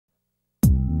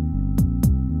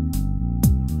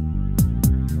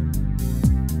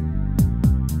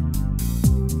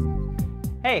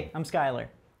Hey, I'm Skylar.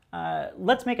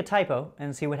 Let's make a typo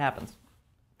and see what happens.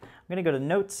 I'm going to go to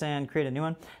Notes and create a new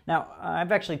one. Now,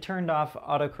 I've actually turned off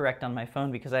autocorrect on my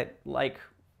phone because I like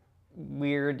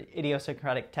weird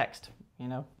idiosyncratic text, you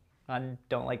know? I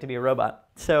don't like to be a robot.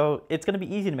 So it's going to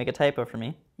be easy to make a typo for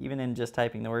me, even in just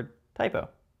typing the word typo.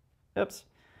 Oops.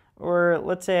 Or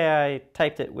let's say I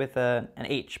typed it with an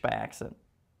H by accident.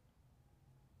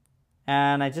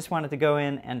 And I just wanted to go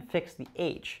in and fix the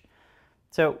H.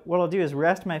 So what I'll do is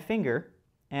rest my finger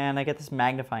and I get this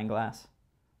magnifying glass.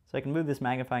 So I can move this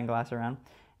magnifying glass around.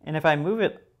 And if I move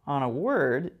it on a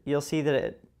word, you'll see that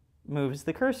it moves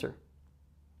the cursor,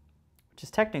 which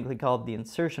is technically called the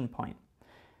insertion point.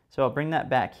 So I'll bring that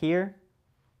back here,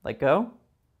 let go,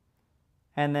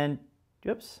 and then,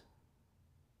 oops,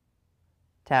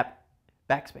 tap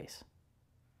backspace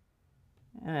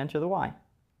and enter the Y.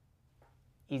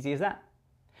 Easy as that.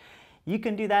 You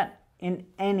can do that in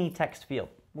any text field.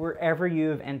 Wherever you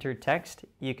have entered text,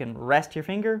 you can rest your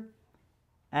finger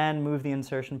and move the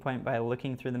insertion point by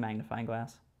looking through the magnifying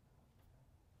glass.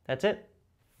 That's it.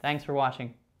 Thanks for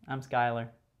watching. I'm Skylar.